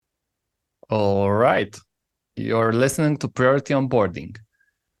All right. You're listening to Priority Onboarding,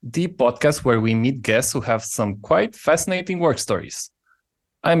 the podcast where we meet guests who have some quite fascinating work stories.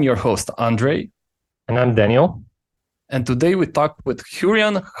 I'm your host, Andre. And I'm Daniel. And today we talk with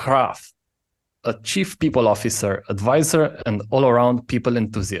Jurriaan Graff, a chief people officer, advisor, and all-around people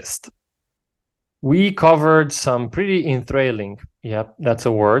enthusiast. We covered some pretty enthralling, that's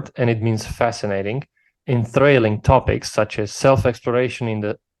a word, and it means fascinating, enthralling topics such as self-exploration in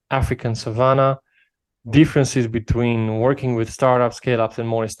the African savanna, differences between working with startups, scale-ups, and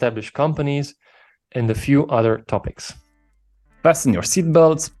more established companies, and a few other topics. Fasten your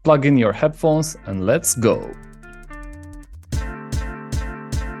seatbelts, plug in your headphones, and let's go.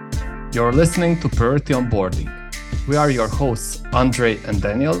 You're listening to Priority Onboarding. We are your hosts, Andre and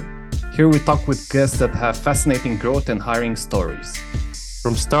Daniel. Here we talk with guests that have fascinating growth and hiring stories.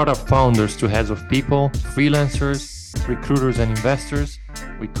 From startup founders to heads of people, freelancers, recruiters, and investors,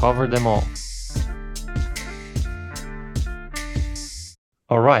 we cover them all.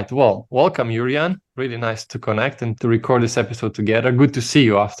 All right. Well, welcome, Jurriaan. Really nice to connect and to record this episode together. Good to see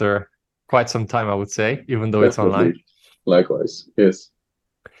you after quite some time, I would say, even though Definitely. It's online. Likewise, yes.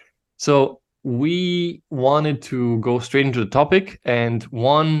 So we wanted to go straight into the topic. And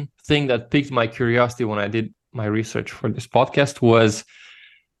one thing that piqued my curiosity when I did my research for this podcast was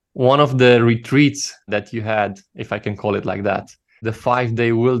one of the retreats that you had, if I can call it like that, the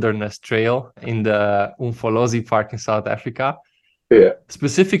 5-day wilderness trail in the Umfolozi Park in South Africa. Yeah.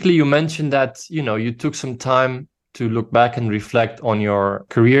 Specifically, you mentioned that, you took some time to look back and reflect on your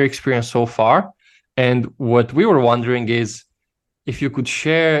career experience so far. And what we were wondering is if you could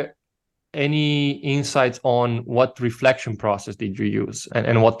share any insights on what reflection process did you use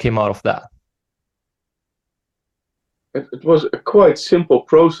and what came out of that? It was a quite simple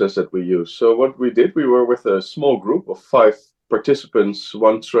process that we used. So what we did, we were with a small group of 5 participants,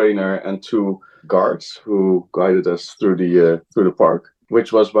 1 trainer and 2 guards who guided us through the park,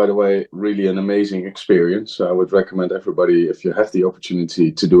 which was, by the way, really an amazing experience. So I would recommend everybody, if you have the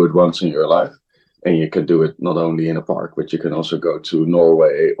opportunity, to do it once in your life. And you can do it not only in a park, but you can also go to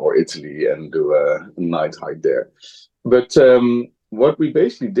Norway or Italy and do a night hike there. But what we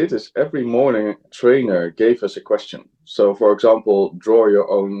basically did is every morning a trainer gave us a question. So, for example, draw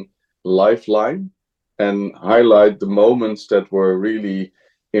your own lifeline and highlight the moments that were really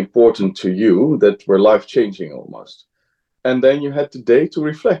important to you, that were life-changing almost. And then you had the day to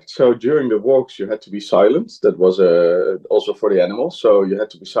reflect. So during the walks, you had to be silent. That was also for the animals. So you had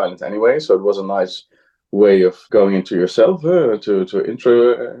to be silent anyway. So it was a nice way of going into yourself, to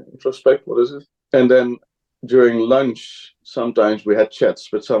introspect. What is it? And then during lunch, sometimes we had chats,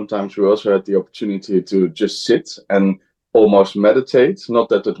 but sometimes we also had the opportunity to just sit and almost meditate. Not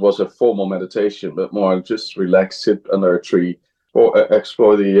that it was a formal meditation, but more just relax, sit under a tree, or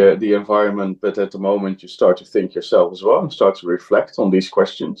explore the environment, but at the moment you start to think yourself as well and start to reflect on these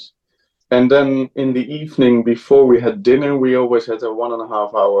questions. And then in the evening, before we had dinner, we always had a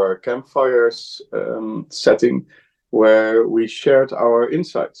 1.5 hour campfire setting where we shared our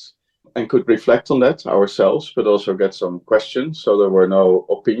insights and could reflect on that ourselves, but also get some questions. So there were no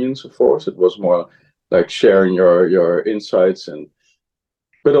opinions, of course. It was more like sharing your insights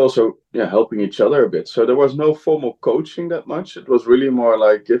but also helping each other a bit. So there was no formal coaching that much. It was really more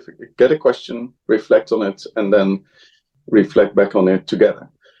like get a question, reflect on it, and then reflect back on it together.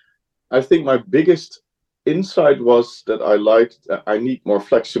 I think my biggest insight was that I need more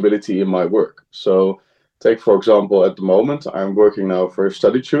flexibility in my work. So take, for example, at the moment, I'm working now for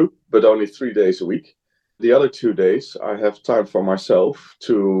Studytube, but only 3 days a week. The other 2 days, I have time for myself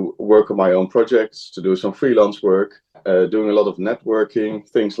to work on my own projects, to do some freelance work, doing a lot of networking,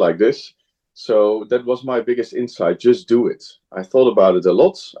 things like this. So that was my biggest insight. Just do it. I thought about it a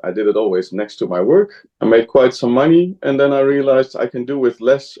lot. I did it always next to my work. I made quite some money. And then I realized I can do with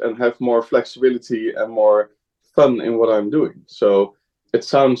less and have more flexibility and more fun in what I'm doing. So it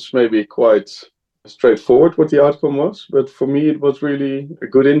sounds maybe quite straightforward what the outcome was, but for me it was really a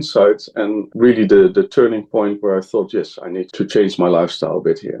good insight and really the turning point where I thought, yes, I need to change my lifestyle a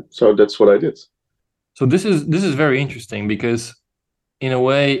bit here. So that's what I did. So this is very interesting because in a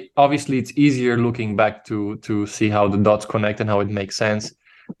way, obviously it's easier looking back to see how the dots connect and how it makes sense,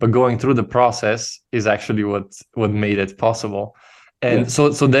 but going through the process is actually what made it possible. And so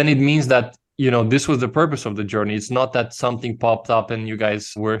then it means that this was the purpose of the journey. It's not that something popped up and you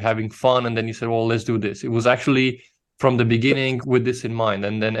guys were having fun and then you said, well, let's do this. It was actually from the beginning with this in mind,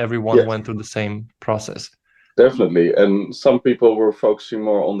 and then everyone went through the same process. Definitely. And some people were focusing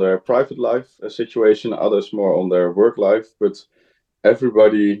more on their private life situation, others more on their work life, but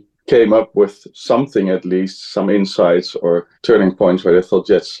everybody came up with something, at least some insights or turning points where they thought,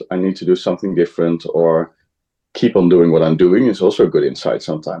 yes, I need to do something different, or keep on doing what I'm doing, is also a good insight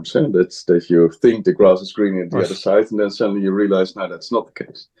sometimes. That's that you think the grass is greener at the other side, and then suddenly you realize, no, that's not the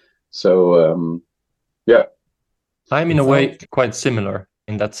case. So yeah. I'm in a way quite similar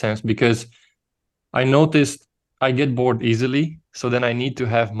in that sense, because I noticed I get bored easily. So then I need to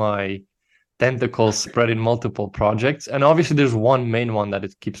have my tentacles spread in multiple projects. And obviously there's one main one that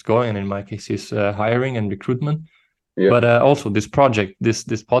it keeps going. And in my case is hiring and recruitment. Yeah. But also this project, this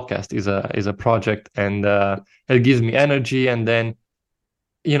podcast is a project, and it gives me energy. And then,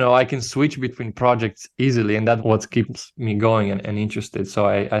 I can switch between projects easily, and that's what keeps me going and interested. So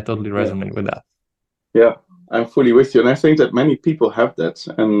I totally resonate with that. Yeah, I'm fully with you. And I think that many people have that.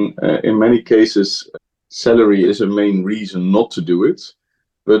 And in many cases, salary is a main reason not to do it.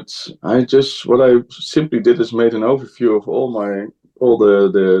 But what I simply did is made an overview of all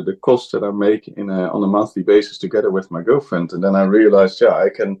the costs that I make on a monthly basis together with my girlfriend. And then I realized, yeah,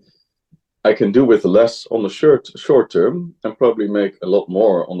 I can do with less on the short term and probably make a lot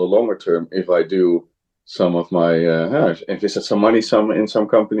more on the longer term if I do some of my invested some money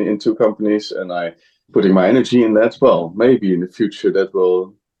in two companies, and I putting my energy in that. Well, maybe in the future that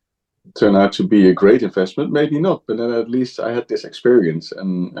will turn out to be a great investment, maybe not, but then at least I had this experience,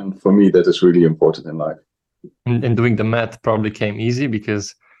 and for me that is really important in life. And doing the math probably came easy,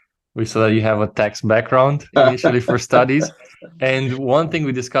 because we saw that you have a tax background initially for studies. And one thing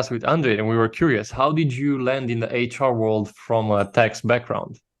we discussed with Andre, and we were curious, how did you land in the HR world from a tax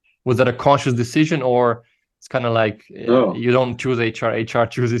background? Was that a conscious decision, or it's kind of like you don't choose HR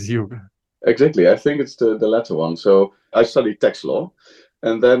chooses you? Exactly. I think it's the latter one. So I studied tax law,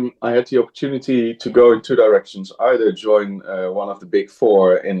 and then I had the opportunity to go in two directions: either join one of the big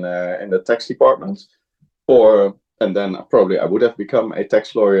four in the tax department, and then probably I would have become a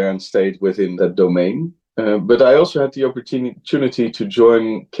tax lawyer and stayed within that domain. But I also had the opportunity to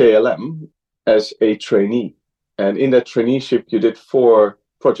join KLM as a trainee, and in that traineeship you did 4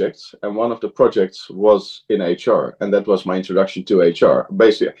 projects, and one of the projects was in HR, and that was my introduction to HR.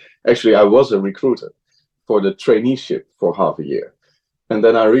 Basically, actually, I was a recruiter for the traineeship for half a year. And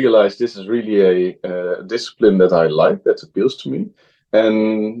then I realized this is really a discipline that I like, that appeals to me.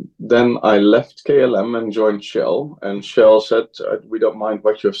 And then I left KLM and joined Shell. And Shell said, we don't mind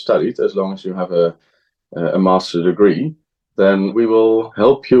what you've studied, as long as you have a master's degree, then we will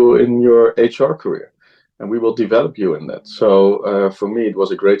help you in your HR career, and we will develop you in that. So for me, it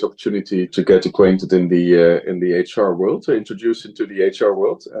was a great opportunity to get acquainted in the HR world, to introduce into the HR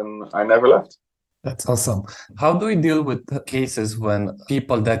world, and I never left. That's awesome. How do we deal with cases when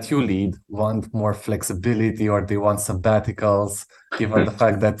people that you lead want more flexibility, or they want sabbaticals, given the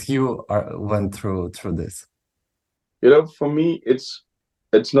fact that you went through this? For me,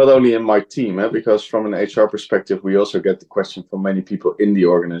 it's not only in my team, because from an HR perspective, we also get the question from many people in the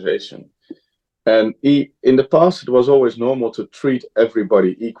organization. And in the past, it was always normal to treat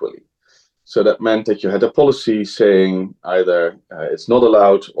everybody equally. So that meant that you had a policy saying either it's not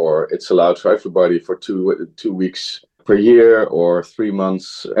allowed, or it's allowed for everybody for 2 weeks per year, or 3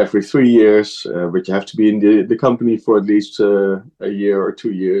 months every 3 years, but you have to be in the company for at least a year or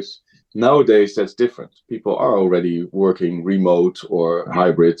 2 years. Nowadays, that's different. People are already working remote or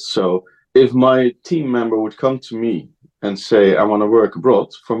hybrid. So if my team member would come to me and say, I want to work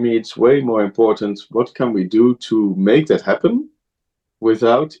abroad, for me, it's way more important, what can we do to make that happen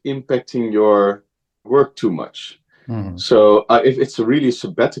without impacting your work too much? Mm-hmm. So if it's a really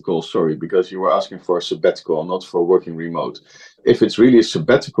sabbatical, because you were asking for a sabbatical, not for working remote. If it's really a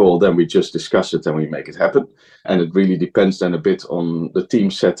sabbatical, then we just discuss it and we make it happen. And it really depends then a bit on the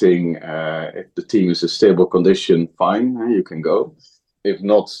team setting. If the team is a stable condition, fine, you can go. If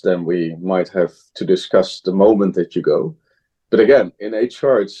not, then we might have to discuss the moment that you go. But again, in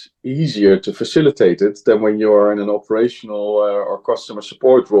HR, it's easier to facilitate it than when you're in an operational or customer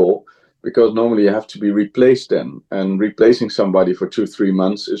support role, because normally you have to be replaced then. And replacing somebody for 2-3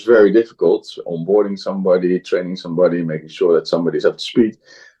 months is very difficult. Onboarding somebody, training somebody, making sure that somebody's up to speed.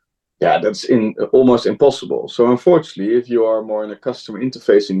 Yeah, that's almost impossible. So unfortunately, if you are more in a customer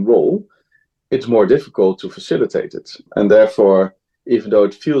interfacing role, it's more difficult to facilitate it. And therefore, even though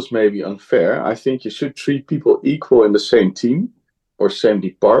it feels maybe unfair, I think you should treat people equal in the same team or same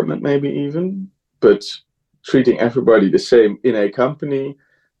department, maybe even. But treating everybody the same in a company,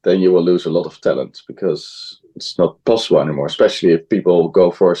 then you will lose a lot of talent, because it's not possible anymore, especially if people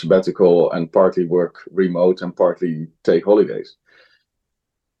go for a sabbatical and partly work remote and partly take holidays.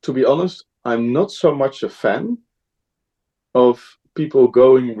 To be honest, I'm not so much a fan of people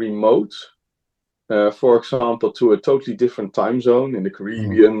going remote for example, to a totally different time zone in the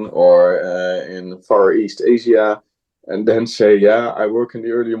Caribbean or in Far East Asia, and then say, yeah, I work in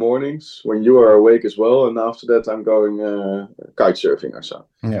the early mornings when you are awake as well, and after that I'm going kite surfing or so.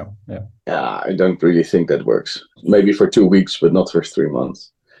 Yeah. Yeah, I don't really think that works. Maybe for 2 weeks, but not for 3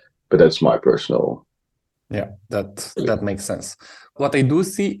 months. But that's my personal. Yeah, that makes sense. What I do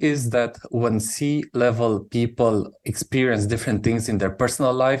see is that when C-level people experience different things in their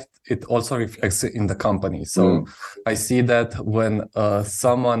personal life, it also reflects in the company. So I see that when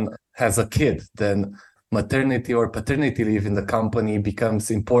someone has a kid, then maternity or paternity leave in the company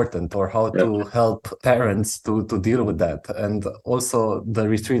becomes important, or how to help parents to deal with that. And also the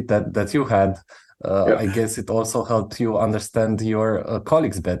retreat that you had, I guess it also helped you understand your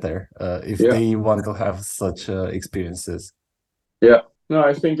colleagues better if they want to have such experiences. Yeah, no,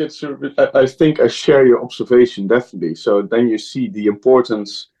 I think I think I share your observation, definitely. So then you see the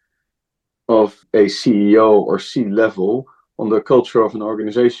importance of a CEO or C-level on the culture of an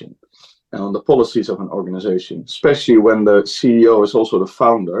organization and on the policies of an organization, especially when the CEO is also the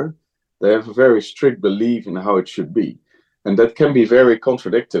founder. They have a very strict belief in how it should be. And that can be very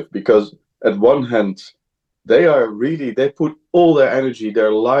contradictory because at one hand, they put all their energy,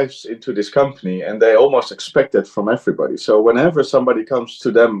 their lives into this company, and they almost expect that from everybody. So whenever somebody comes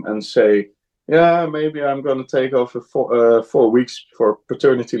to them and say, yeah, maybe I'm going to take off 4 weeks for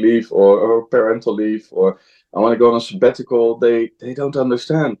paternity leave or parental leave, or I want to go on a sabbatical, they don't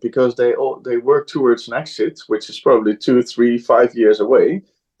understand because they work towards an exit, which is probably 2, 3, 5 years away.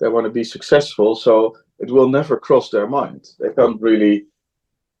 They want to be successful, so it will never cross their mind. They can't really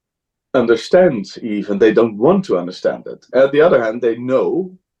understand, even they don't want to understand it. At the other hand, they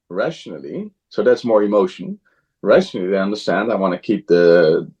know rationally, so that's more emotion. Rationally, they understand. I want to keep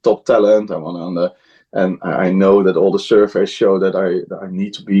the top talent. And I know that all the surveys show that I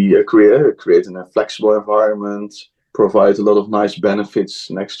need to be creating a flexible environment, provide a lot of nice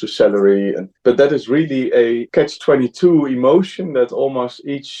benefits next to salary. But that is really a catch-22 emotion that almost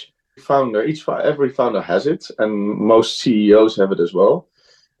every founder has it, and most CEOs have it as well.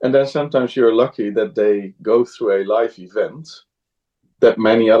 And then sometimes you're lucky that they go through a live event that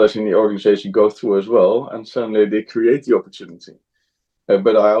many others in the organization go through as well, and suddenly they create the opportunity.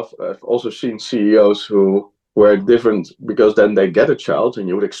 But I've also seen CEOs who were different because then they get a child and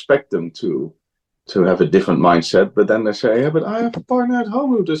you would expect them to have a different mindset. But then they say, yeah, but I have a partner at home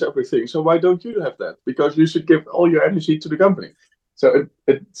who does everything. So why don't you have that? Because you should give all your energy to the company. So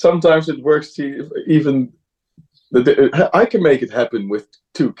sometimes it works to even... I can make it happen with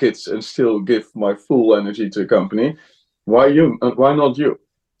 2 kids and still give my full energy to the company. Why you? Why not you?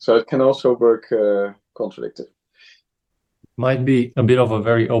 So it can also work contradictory. Might be a bit of a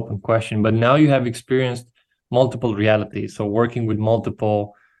very open question, but now you have experienced multiple realities. So working with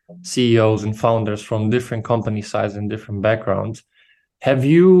multiple CEOs and founders from different company sizes and different backgrounds. Have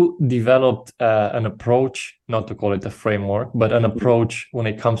you developed an approach, not to call it a framework, but an approach when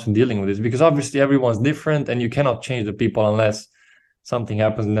it comes to dealing with this? Because obviously everyone's different and you cannot change the people unless something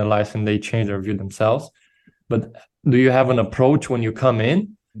happens in their lives and they change their view themselves. But do you have an approach when you come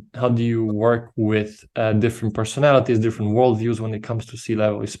in? How do you work with different personalities, different worldviews when it comes to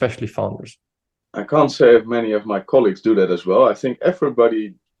C-level, especially founders? I can't say if many of my colleagues do that as well. I think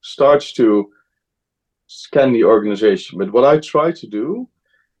everybody starts to scan the organization. But what I try to do,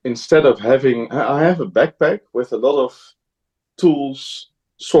 instead of I have a backpack with a lot of tools,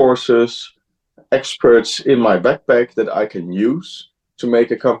 sources, experts in my backpack that I can use to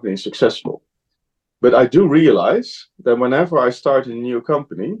make a company successful. But I do realize that whenever I start a new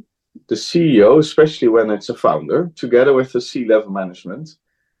company, the CEO, especially when it's a founder, together with the C-level management,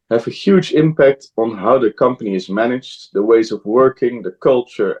 have a huge impact on how the company is managed, the ways of working, the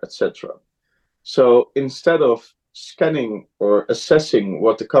culture, etc. So instead of scanning or assessing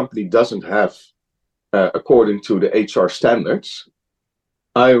what the company doesn't have according to the HR standards,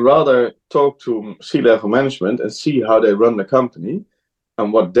 I rather talk to C-level management and see how they run the company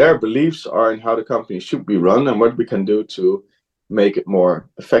and what their beliefs are in how the company should be run and what we can do to make it more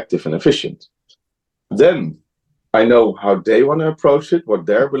effective and efficient. Then I know how they want to approach it, what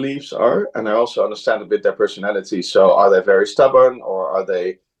their beliefs are, and I also understand a bit their personality. So are they very stubborn, or are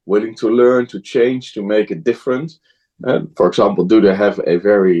they willing to learn, to change, to make it different? For example, do they have a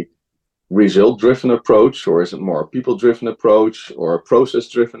very result-driven approach, or is it more a people-driven approach or a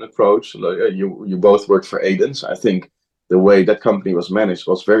process-driven approach? You both worked for Aidens. I think the way that company was managed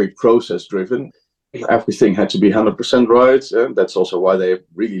was very process-driven. Everything had to be 100% right. That's also why they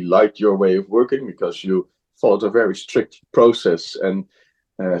really liked your way of working, because you followed a very strict process. And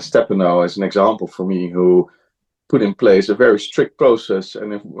Stepano is an example for me who put in place a very strict process.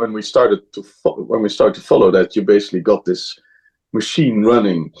 And when we started to follow that, you basically got this machine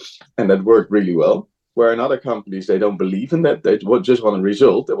running, and that worked really well. Where in other companies, they don't believe in that. They just want a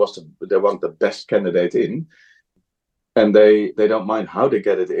result. They want the best candidate in, and they don't mind how they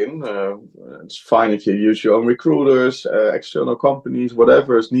get it in. It's fine if you use your own recruiters, external companies,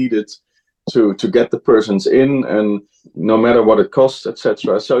 whatever is needed to get the persons in, and no matter what it costs,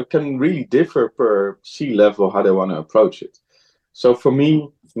 etc. So it can really differ per C-level how they want to approach it. So for me,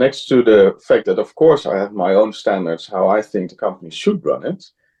 next to the fact that, of course, I have my own standards, how I think the company should run it,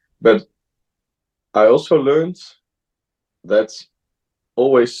 but I also learned that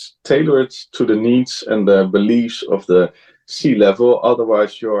always tailor it to the needs and the beliefs of the C-level.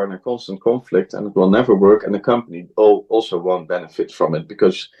 Otherwise, you're in a constant conflict and it will never work. And the company also won't benefit from it,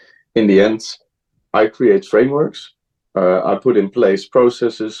 because in the end, I create frameworks. I put in place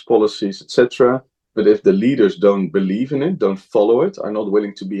processes, policies, etc. But if the leaders don't believe in it, don't follow it, are not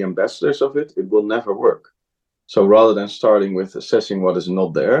willing to be ambassadors of it, it will never work. So rather than starting with assessing what is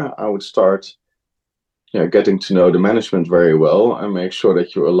not there, I would start getting to know the management very well and make sure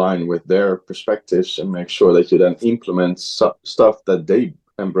that you align with their perspectives, and make sure that you then implement stuff that they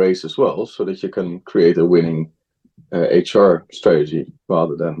embrace as well, so that you can create a winning HR strategy,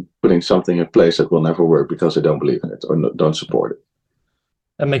 rather than putting something in place that will never work because they don't believe in it or don't support it.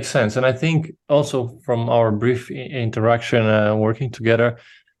 That makes sense. And I think also from our brief interaction working together,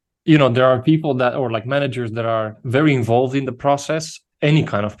 there are people that, or like managers that are very involved in the process, any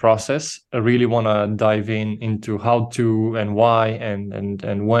kind of process, really want to dive into how to and why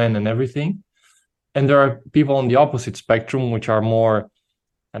and when and everything. And there are people on the opposite spectrum, which are more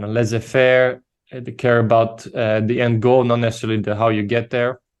kind of laissez-faire. They care about the end goal, not necessarily how you get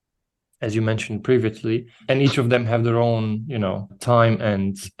there, as you mentioned previously. And each of them have their own, time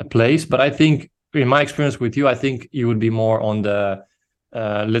and a place. But I think, in my experience with you, I think you would be more on the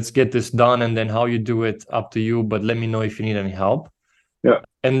let's get this done, and then how you do it, up to you, but let me know if you need any help. Yeah.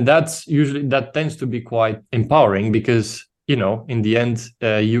 And that tends to be quite empowering, because, in the end,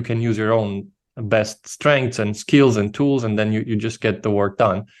 you can use your own best strengths and skills and tools, and then you just get the work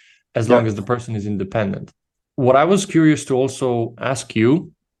done, as long as the person is independent. What I was curious to also ask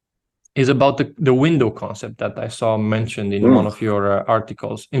you is about the window concept that I saw mentioned in one of your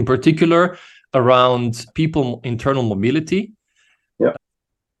articles, in particular around people internal mobility. Yeah.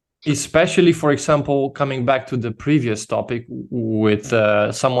 Especially, for example, coming back to the previous topic with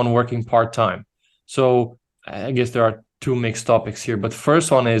someone working part-time. So I guess there are two mixed topics here, but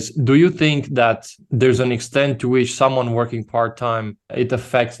first one is, do you think that there's an extent to which someone working part-time, it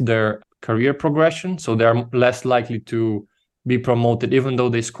affects their career progression? So they're less likely to be promoted, even though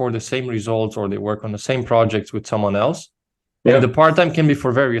they score the same results or they work on the same projects with someone else? Yeah. And the part-time can be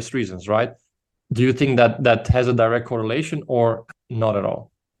for various reasons, right? Do you think that has a direct correlation, or not at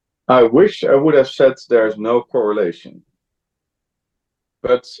all? I wish I would have said there's no correlation.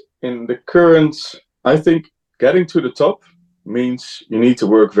 But in the current, I think getting to the top means you need to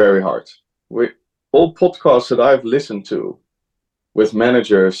work very hard. With all podcasts that I've listened to with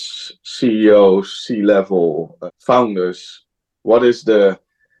managers, CEOs, C-level, founders, what is the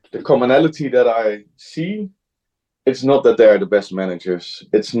commonality that I see? It's not that they're the best managers.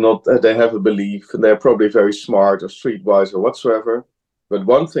 It's not that they have a belief, and they're probably very smart or streetwise or whatsoever. But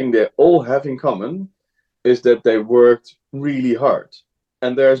one thing they all have in common is that they worked really hard.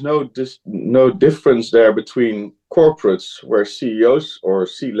 And there's no difference there between corporates where CEOs or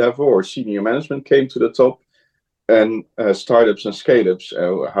C-level or senior management came to the top, and startups and scale-ups,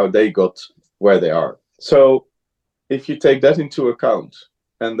 how they got where they are. So if you take that into account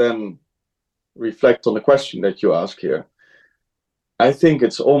and then reflect on the question that you ask here, I think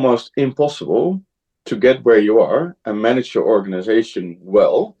it's almost impossible to get where you are and manage your organization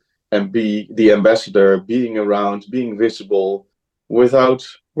well and be the ambassador, being around, being visible, without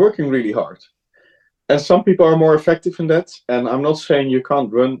working really hard. And some people are more effective in that. And I'm not saying you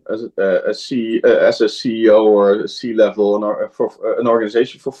can't run as a CEO or a C-level for an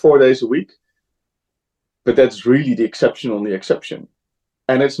organization for 4 days a week, but that's really the exception on the exception.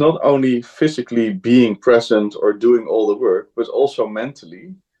 And it's not only physically being present or doing all the work, but also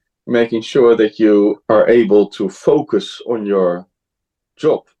mentally making sure that you are able to focus on your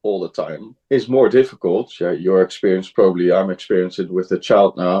job all the time is more difficult. Yeah, your experience, probably I'm experiencing it with a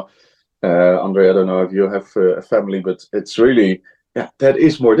child now. Andre, I don't know if you have a family, but it's really, that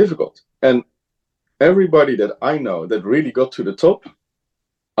is more difficult. And everybody that I know that really got to the top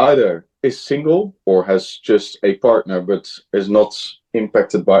either is single or has just a partner, but is not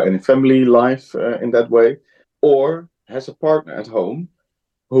impacted by any family life in that way, or has a partner at home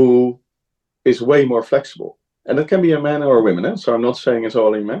who is way more flexible. And it can be a man or a woman. Eh? So I'm not saying it's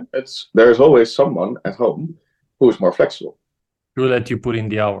only men. There's always someone at home who is more flexible. To let you put in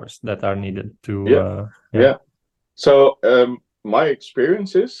the hours that are needed to. Yeah. So my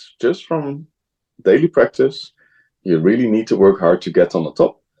experience is just from daily practice, you really need to work hard to get on the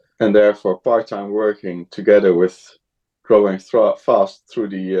top. And therefore, part-time working together with growing fast through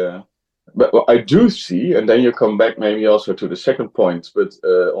the... but what I do see, and then you come back maybe also to the second point, but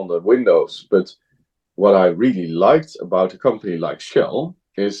on the windows. But what I really liked about a company like Shell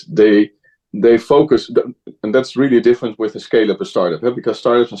is they focus, and that's really different with a scale-up and startup, because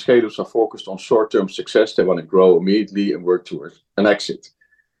startups and scale-ups are focused on short-term success. They want to grow immediately and work towards an exit.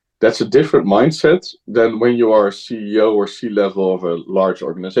 That's a different mindset than when you are a CEO or C-level of a large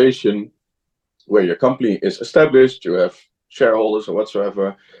organization where your company is established, you have shareholders or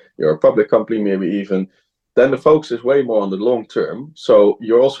whatsoever, you're a public company maybe even, then the focus is way more on the long term. So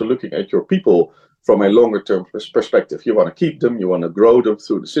you're also looking at your people from a longer term perspective. You want to keep them, you want to grow them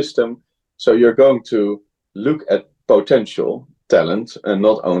through the system. So you're going to look at potential talent and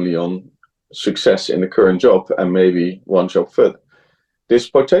not only on success in the current job and maybe one job further. This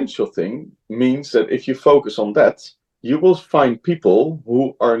potential thing means that if you focus on that, you will find people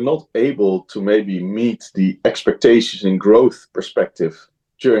who are not able to maybe meet the expectations in growth perspective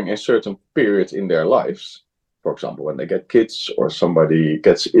during a certain period in their lives. For example, when they get kids or somebody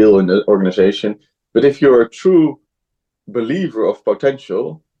gets ill in the organization. But if you're a true believer of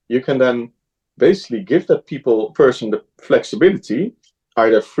potential, you can then basically give that person the flexibility,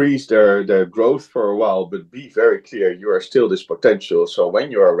 either freeze their growth for a while, but be very clear you are still this potential. So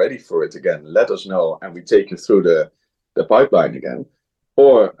when you are ready for it again, let us know and we take you through the pipeline again.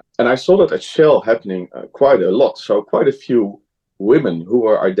 And I saw that at Shell happening quite a lot. So quite a few women who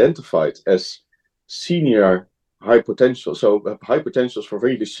were identified as senior high potential, so high potentials for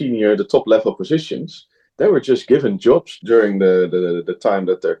really senior, the top level positions, they were just given jobs during the time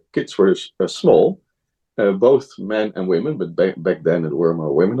that their kids were small. Both men and women, but back then it were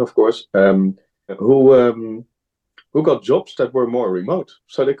more women, of course, who got jobs that were more remote.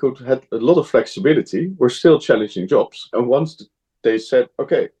 So they had a lot of flexibility, were still challenging jobs. And once they said,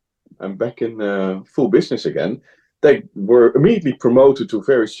 okay, I'm back in full business again, they were immediately promoted to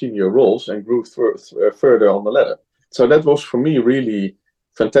very senior roles and grew further on the ladder. So that was for me really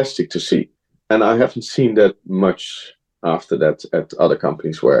fantastic to see. And I haven't seen that much after that at other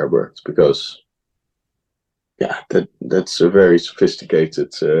companies where I worked, because that's a very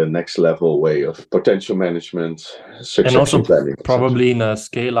sophisticated next level way of potential management, succession and also planning. Probably in a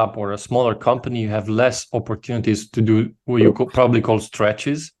scale up or a smaller company, you have less opportunities to do what you probably call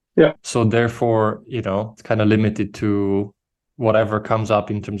stretches. Yeah. So therefore, it's kind of limited to whatever comes up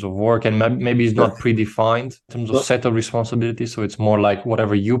in terms of work, and maybe it's not predefined in terms of set of responsibilities. So it's more like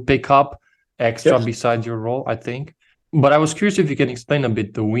whatever you pick up extra beside your role, I think. But I was curious if you can explain a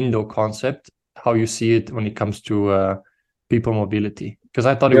bit the window concept, how you see it when it comes to people mobility, because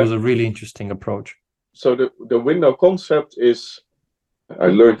I thought it was a really interesting approach. So the window concept is, I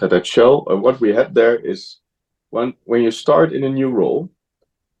learned that at Shell, and what we had there is when you start in a new role,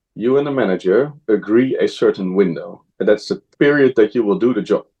 you and the manager agree a certain window, and that's the period that you will do the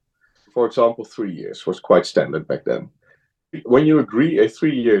job. For example, 3 years was quite standard back then. When you agree a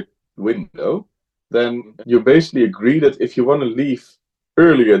 3-year window, then you basically agree that if you want to leave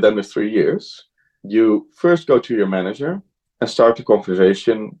earlier than the 3 years, you first go to your manager and start the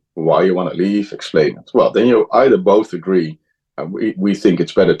conversation why you want to leave, explain it. Well, then you either both agree, we think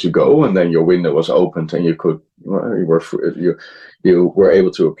it's better to go, and then your window was opened and you were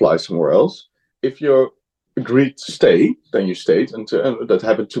able to apply somewhere else. If you agreed to stay, then you stayed, and that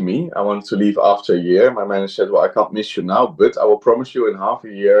happened to me. I wanted to leave after a year. My manager said, well, I can't miss you now, but I will promise you in half a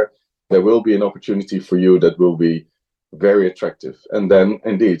year there will be an opportunity for you that will be very attractive. And then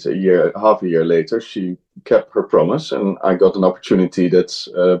indeed half a year later, she kept her promise, and I got an opportunity that's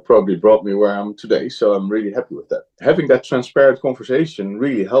probably brought me where I am today. So I'm really happy with that. Having that transparent conversation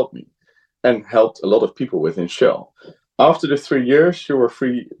really helped me and helped a lot of people within Shell. After the 3 years, you were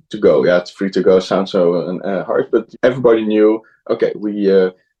free to go. Yeah, it's free to go sounds so harsh, but everybody knew, okay,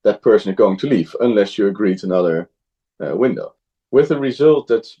 that person is going to leave unless you agree to another window. With the result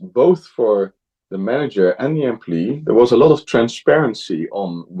that both for the manager and the employee, there was a lot of transparency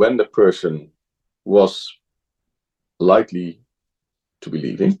on when the person was likely to be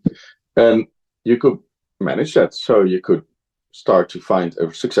leaving, and you could manage that. So you could start to find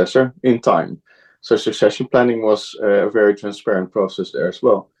a successor in time. So succession planning was a very transparent process there as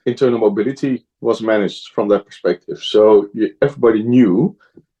well. Internal mobility was managed from that perspective. So everybody knew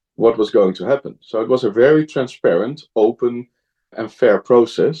what was going to happen. So it was a very transparent, open, and fair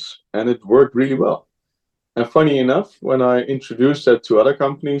process, and it worked really well. And funny enough, when I introduced that to other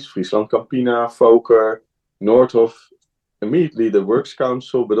companies, Friesland Campina, Fokker, Nordhoff, immediately the Works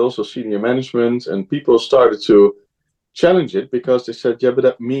Council, but also senior management and people started to challenge it because they said, yeah, but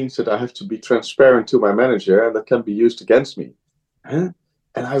that means that I have to be transparent to my manager and that can be used against me. Huh?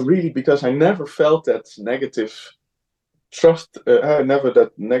 And I really, because I never felt that negative trust, never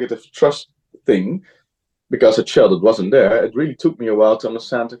that negative trust thing, because at Shell it wasn't there, it really took me a while to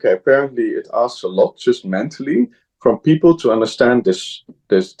understand, okay, apparently it asks a lot just mentally from people to understand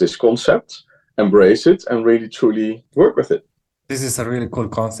this concept, embrace it, and really truly work with it. This is a really cool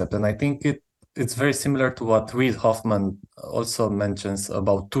concept, and I think it's very similar to what Reid Hoffman also mentions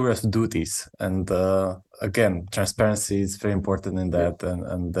about tourist duties. And again, transparency is very important in that,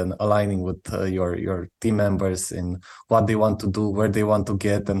 and then aligning with your team members in what they want to do, where they want to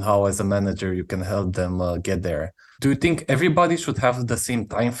get, and how as a manager you can help them get there. Do you think everybody should have the same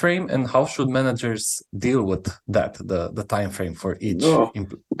time frame, and how should managers deal with that, the time frame for each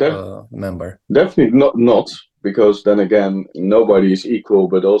member? Definitely not, because then again, nobody is equal,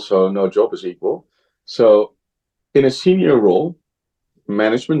 but also no job is equal. So in a senior role,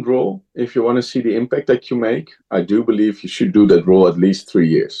 management role, if you want to see the impact that you make, I do believe you should do that role at least 3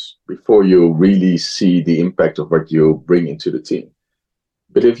 years before you really see the impact of what you bring into the team.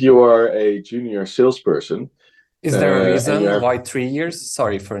 But if you are a junior salesperson, is there a reason why 3 years?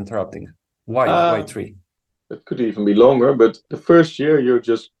 Sorry for interrupting. Why 3? It could even be longer, but the first year you're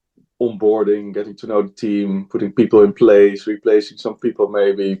just onboarding, getting to know the team, putting people in place, replacing some people,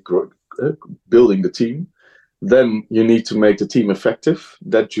 maybe building the team. Then you need to make the team effective.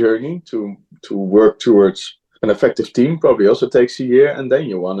 That journey to work towards an effective team probably also takes a year, and then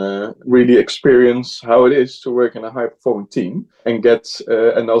you want to really experience how it is to work in a high-performing team and get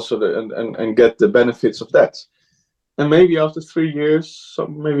and get the benefits of that. And maybe after 3 years,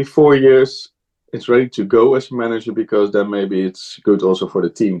 maybe 4 years, it's ready to go as a manager, because then maybe it's good also for the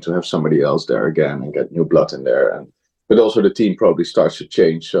team to have somebody else there again and get new blood in there. But also the team probably starts to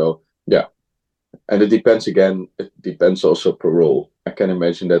change. So yeah. And it depends also per role. I can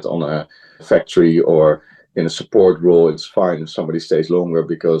imagine that on a factory or in a support role, it's fine if somebody stays longer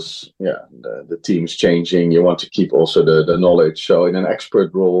because the team is changing. You want to keep also the knowledge. So in an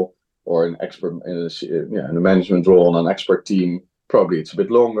expert role or in a management role on an expert team, probably it's a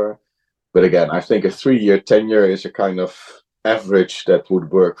bit longer. But again, I think a 3-year tenure is a kind of average that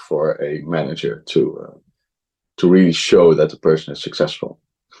would work for a manager to really show that the person is successful.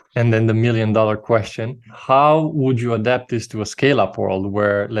 And then the $1 million question, how would you adapt this to a scale-up world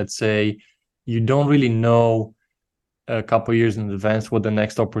where, let's say, you don't really know a couple of years in advance what the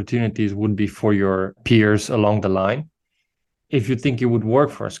next opportunities would be for your peers along the line? If you think it would work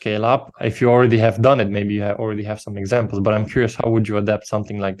for a scale-up, if you already have done it, maybe you already have some examples, but I'm curious, how would you adapt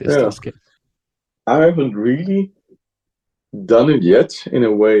something like this to scale? I haven't really done it yet in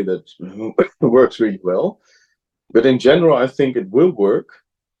a way that works really well. But in general, I think it will work.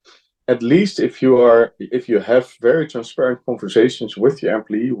 At least if you have very transparent conversations with your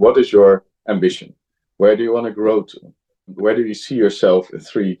employee, what is your ambition? Where do you want to grow to? Where do you see yourself in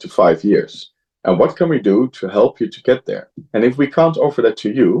 3 to 5 years? And what can we do to help you to get there? And if we can't offer that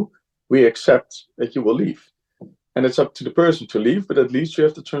to you, we accept that you will leave. And it's up to the person to leave, but at least you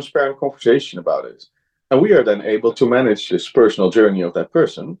have the transparent conversation about it. And we are then able to manage this personal journey of that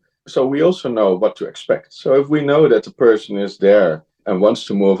person. So we also know what to expect. So if we know that the person is there and wants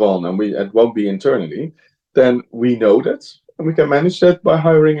to move on, and it won't be internally, then we know that, and we can manage that by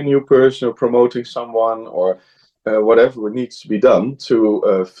hiring a new person or promoting someone or whatever needs to be done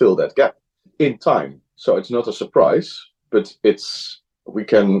to fill that gap in time. So it's not a surprise, but we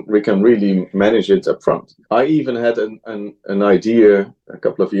can really manage it up front. I even had an idea a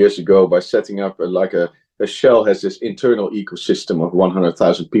couple of years ago by setting up a Shell has this internal ecosystem of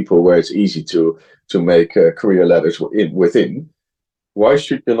 100,000 people where it's easy to make career ladders within. Why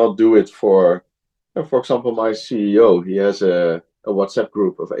should you not do it for example, my CEO? He has a WhatsApp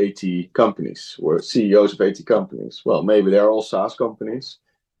group of 80 companies, or CEOs of 80 companies. Well, maybe they're all SaaS companies.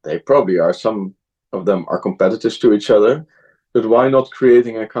 They probably are. Some of them are competitors to each other. But why not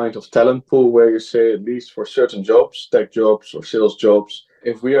creating a kind of talent pool where you say, at least for certain jobs, tech jobs or sales jobs,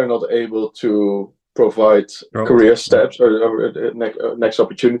 if we are not able to provide career steps or next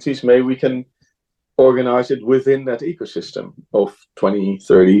opportunities, maybe we can organize it within that ecosystem of 20,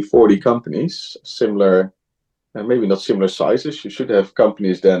 30, 40 companies, similar, and maybe not similar sizes. You should have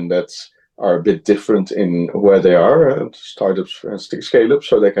companies then that are a bit different in where they are, startups and scale-ups,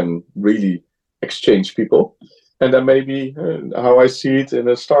 so they can really exchange people. And then maybe how I see it in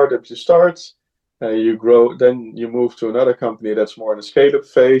a startup, you start, You grow, then you move to another company that's more in the scale-up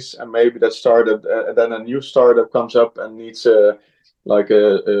phase, and maybe that startup, then a new startup comes up and needs a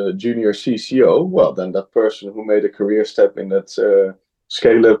junior CCO. Well, then that person who made a career step in that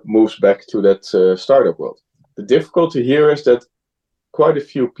scale-up moves back to that startup world. The difficulty here is that quite a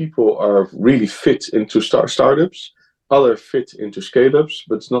few people are really fit into startups, others fit into scale-ups,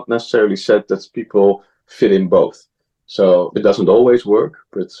 but it's not necessarily said that people fit in both. So it doesn't always work,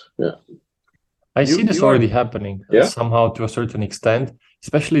 but yeah. I see this already happening somehow to a certain extent,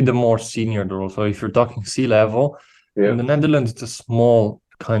 especially the more senior role. So if you're talking C-level, in the Netherlands, it's a small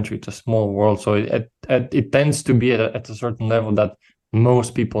country, it's a small world. So it tends to be at a certain level that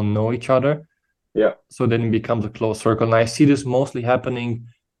most people know each other. Yeah. So then it becomes a closed circle. And I see this mostly happening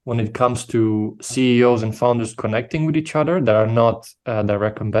when it comes to CEOs and founders connecting with each other that are not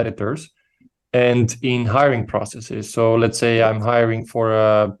direct competitors, and in hiring processes. So let's say I'm hiring for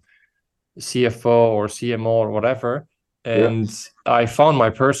a CFO or CMO or whatever, and I found my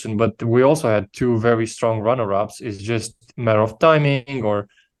person, but we also had two very strong runner-ups. It's just a matter of timing or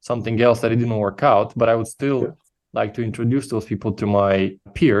something else that it didn't work out, but I would still like to introduce those people to my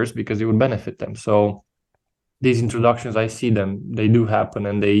peers because it would benefit them. So these introductions, I see them, they do happen,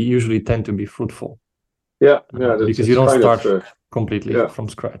 and they usually tend to be fruitful. Because you don't start completely from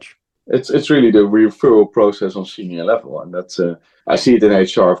scratch. It's really the referral process on senior level, and that's I see it in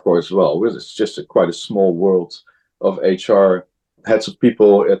HR, of course, as well. It's just quite a small world of HR heads of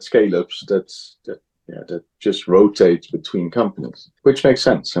people at scale-ups that just rotate between companies, which makes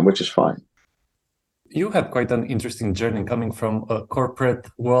sense and which is fine. You had quite an interesting journey coming from a corporate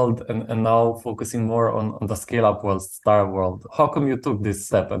world and now focusing more on the scale-up world, startup world. How come you took this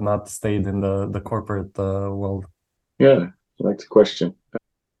step and not stayed in the corporate world? Yeah, I like the question.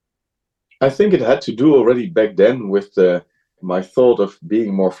 I think it had to do already back then with my thought of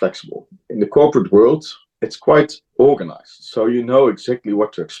being more flexible. In the corporate world, it's quite organized, so you know exactly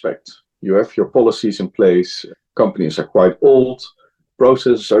what to expect. You have your policies in place. Companies are quite old.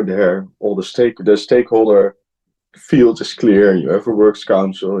 Processes are there. All the stakeholder field is clear. You have a works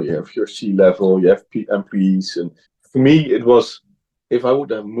council. You have your C-level. You have employees. And for me, it was, if I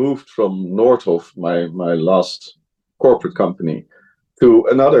would have moved from Nordhof, my last corporate company, to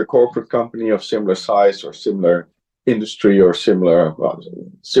another corporate company of similar size or similar industry or similar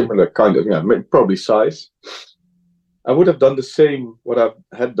kind of, probably size, I would have done the same what I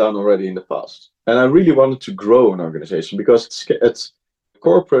had done already in the past. And I really wanted to grow an organization because it's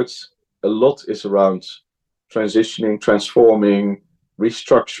corporates, a lot is around transitioning, transforming,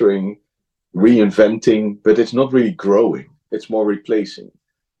 restructuring, reinventing, but it's not really growing. It's more replacing.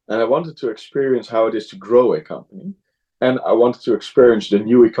 And I wanted to experience how it is to grow a company. And I wanted to experience the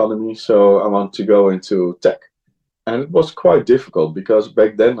new economy, so I wanted to go into tech. And it was quite difficult because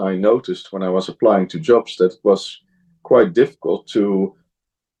back then I noticed when I was applying to jobs that it was quite difficult to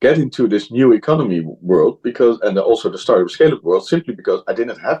get into this new economy world and also the startup scale-up world, simply because I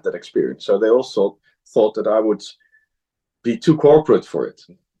didn't have that experience. So they also thought that I would be too corporate for it,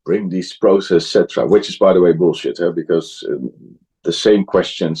 bring these processes, etc., which is, by the way, bullshit, because the same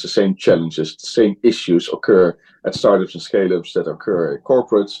questions, the same challenges, the same issues occur at startups and scale-ups that occur at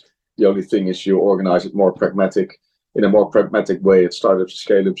corporates. The only thing is you organize it in a more pragmatic way at startups and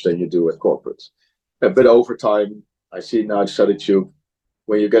scale-ups than you do at corporates. But over time, I see now at Studytube,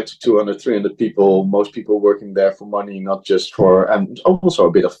 when you get to 200, 300 people, most people working there for money, not just for, and also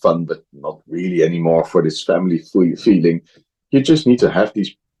a bit of fun, but not really anymore for this family feeling. You just need to have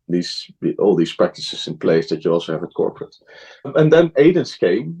all these practices in place that you also have at corporate. And then Aidens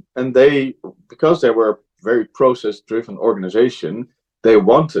came, and because they were a very process-driven organization, they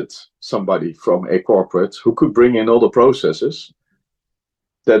wanted somebody from a corporate who could bring in all the processes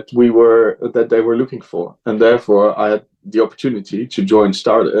that they were looking for. And therefore, I had the opportunity to join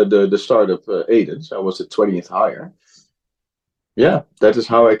the startup Aidens. I was the 20th hire. Yeah, that is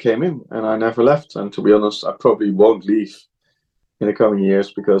how I came in, and I never left. And to be honest, I probably won't leave in the coming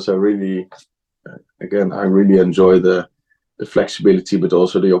years because I really enjoy the flexibility, but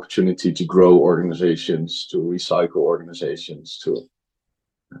also the opportunity to grow organizations, to recycle organizations.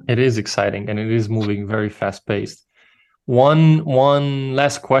 It is exciting, and it is moving very fast paced. One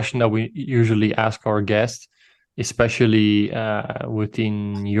last question that we usually ask our guests, especially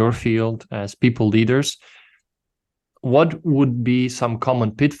within your field as people leaders, what would be some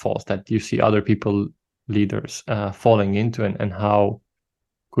common pitfalls that you see other people leaders falling into, and how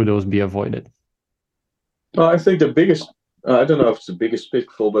could those be avoided? Well, I think the biggest, I don't know if it's the biggest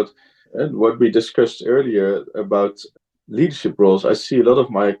pitfall, but what we discussed earlier about leadership roles, I see a lot of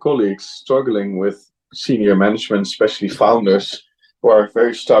my colleagues struggling with senior management, especially founders, who are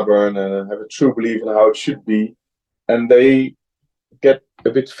very stubborn and have a true belief in how it should be, and they get a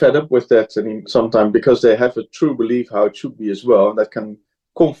bit fed up with that, and sometimes because they have a true belief how it should be as well, and that can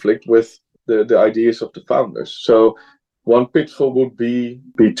conflict with the ideas of the founders. So one pitfall would be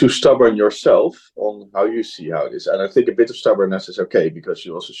too stubborn yourself on how you see how it is. And I think a bit of stubbornness is okay, because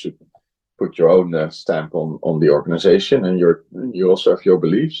you also should put your own stamp on the organization, and you also have your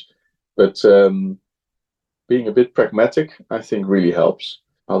beliefs. But being a bit pragmatic, I think, really helps.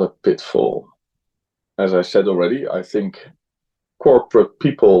 Other pitfall, as I said already, I think corporate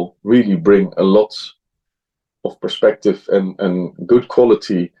people really bring a lot of perspective and good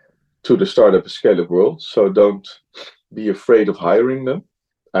quality to the startup and scale-up world. So don't be afraid of hiring them.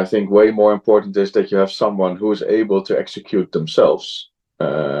 I think way more important is that you have someone who is able to execute themselves,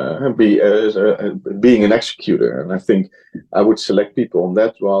 and being an executor. And I think I would select people on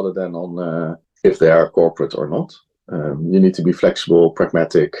that rather than on if they are corporate or not. You need to be flexible,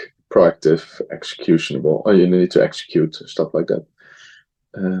 pragmatic, proactive, executionable. Or you need to execute, stuff like that.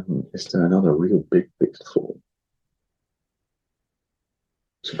 Is there another real big pitfall?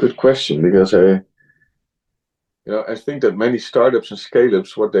 It's a good question, because I think that many startups and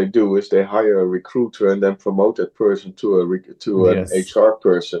scale-ups, what they do is they hire a recruiter and then promote that person to an HR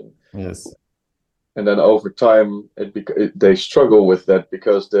person. Yes. And then over time, they struggle with that,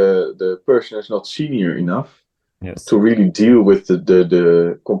 because the person is not senior enough to really deal with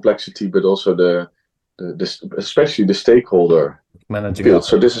the complexity, but also especially the stakeholder managing field.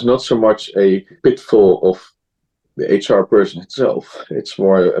 So this is not so much a pitfall of the HR person itself. It's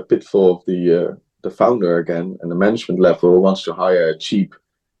more a pitfall of the founder again, and the management level who wants to hire a cheap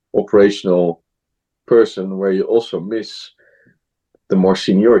operational person, where you also miss the more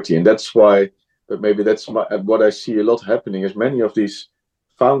seniority. And that's why, but maybe that's what I see a lot happening, is many of these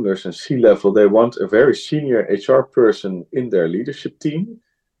founders and C-level, they want a very senior HR person in their leadership team.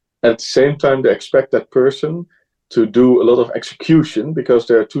 At the same time, they expect that person to do a lot of execution, because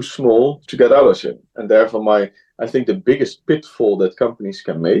they're too small to get out of it. And therefore, I think the biggest pitfall that companies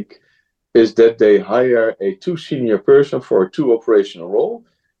can make is that they hire a too senior person for a too operational role,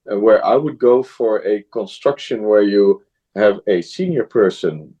 where I would go for a construction where you have a senior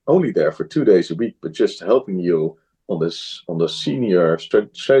person only there for 2 days a week, but just helping you on the senior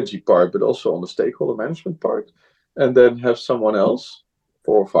strategy part, but also on the stakeholder management part, and then have someone else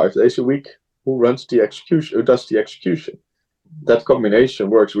 4 or 5 days a week who does the execution. That combination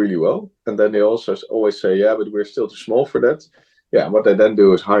works really well. And then they also always say, yeah, but we're still too small for that. Yeah, what they then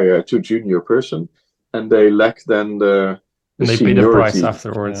do is hire a too junior person, and they lack then the they seniority. pay the price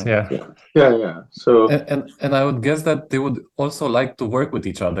afterwards. Yeah. So and I would guess that they would also like to work with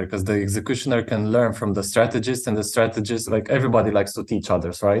each other, because the executioner can learn from the strategist, and the strategist, like, everybody likes to teach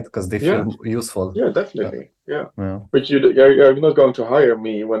others, right? Because they feel useful. Yeah, definitely. Yeah. But you're not going to hire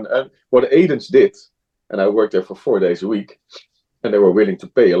me when what Aidens did, and I worked there for 4 days a week, and they were willing to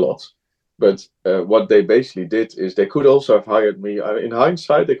pay a lot. But what they basically did is they could also have hired me. In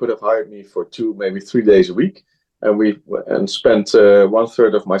hindsight, they could have hired me for 2, maybe 3 days a week, and spent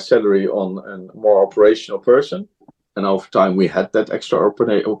 1/3 of my salary on a more operational person. And over time, we had that extra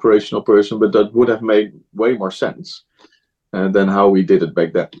operational person, but that would have made way more sense than how we did it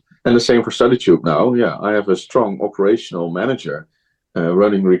back then. And the same for Studytube now. Yeah, I have a strong operational manager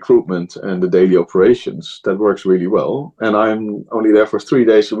running recruitment and the daily operations. That works really well. And I'm only there for 3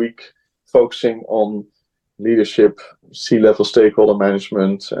 days a week, focusing on leadership, C-level stakeholder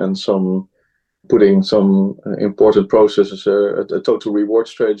management, and putting some important processes, a total reward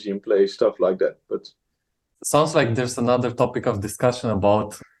strategy in place, stuff like that. But sounds like there's another topic of discussion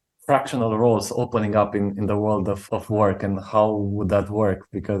about fractional roles opening up in the world of work, and how would that work,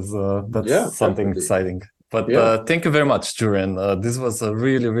 because that's something definitely exciting. But thank you very much, Jurriaan. This was a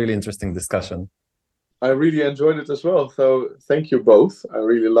really, really interesting discussion. I really enjoyed it as well. So thank you both. I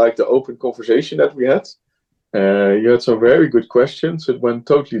really liked the open conversation that we had. You had some very good questions. It went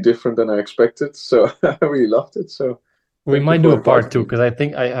totally different than I expected. So I really loved it. So we might do a part 2, because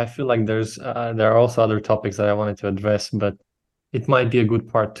I feel like there are also other topics that I wanted to address, but it might be a good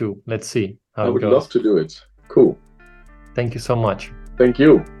part 2. Let's see how it goes. I would love to do it. Cool. Thank you so much. Thank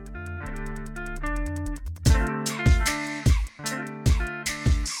you.